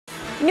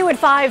New at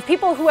 5,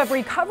 people who have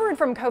recovered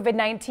from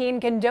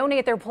COVID-19 can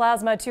donate their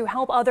plasma to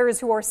help others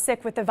who are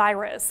sick with the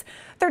virus.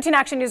 13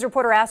 Action News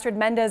reporter Astrid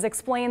Mendez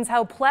explains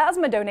how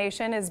plasma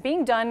donation is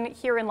being done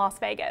here in Las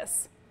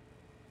Vegas.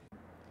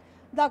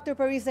 Dr.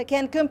 Parisa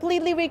can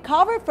completely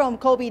recover from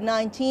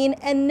COVID-19,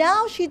 and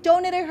now she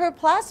donated her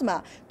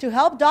plasma to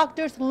help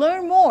doctors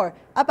learn more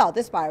about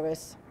this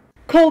virus.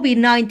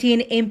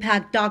 COVID-19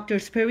 impacts Dr.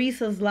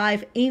 Parisa's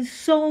life in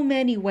so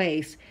many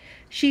ways.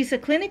 She's a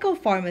clinical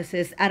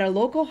pharmacist at a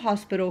local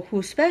hospital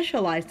who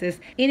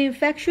specializes in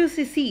infectious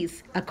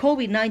disease, a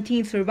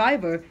COVID-19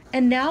 survivor,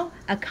 and now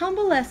a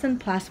convalescent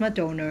plasma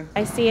donor.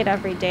 I see it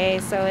every day,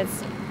 so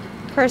it's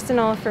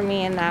personal for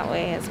me in that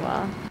way as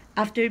well.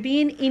 After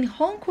being in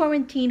home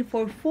quarantine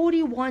for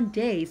 41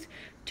 days,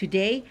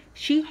 today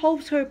she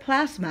hopes her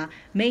plasma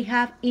may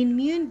have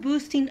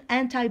immune-boosting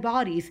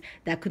antibodies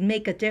that could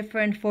make a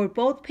difference for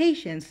both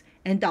patients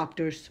and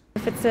doctors.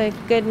 If it's a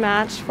good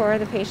match for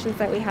the patients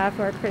that we have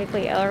who are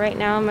critically ill right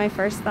now, my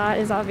first thought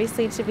is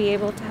obviously to be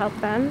able to help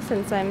them,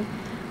 since I'm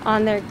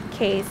on their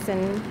case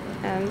and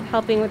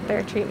helping with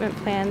their treatment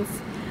plans.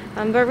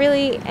 But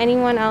really,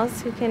 anyone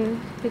else who can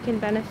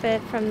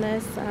benefit from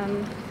this,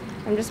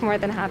 I'm just more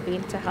than happy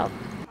to help.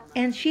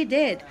 And she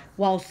did,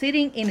 while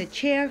sitting in a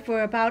chair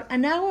for about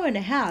an hour and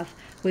a half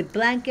with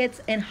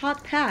blankets and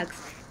hot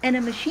packs and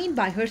a machine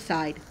by her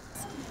side.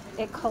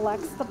 It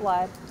collects the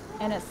blood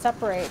and it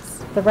separates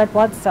the red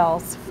blood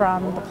cells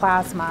from the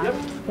plasma.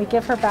 We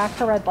give her back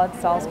her red blood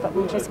cells, but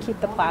we just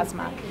keep the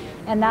plasma.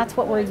 And that's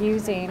what we're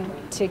using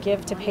to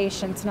give to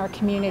patients in our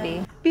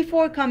community.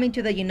 Before coming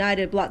to the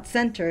United Blood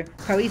Center,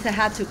 Parisa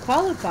had to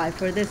qualify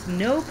for this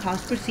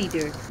no-cost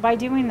procedure. By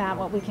doing that,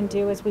 what we can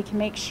do is we can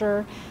make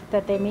sure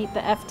that they meet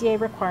the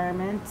FDA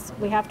requirements.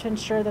 We have to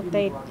ensure that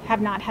they have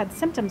not had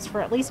symptoms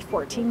for at least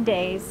 14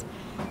 days.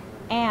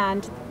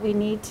 And we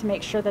need to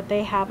make sure that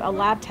they have a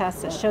lab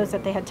test that shows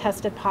that they had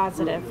tested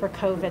positive for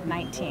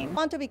COVID-19.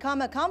 Want to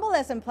become a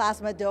convalescent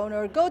plasma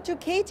donor? Go to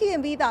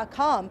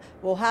ktnv.com.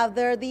 We'll have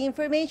there the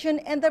information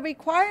and the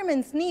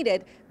requirements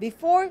needed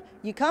before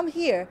you come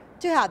here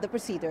to have the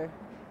procedure.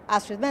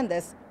 Astrid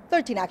Mendez,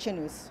 13 Action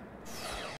News.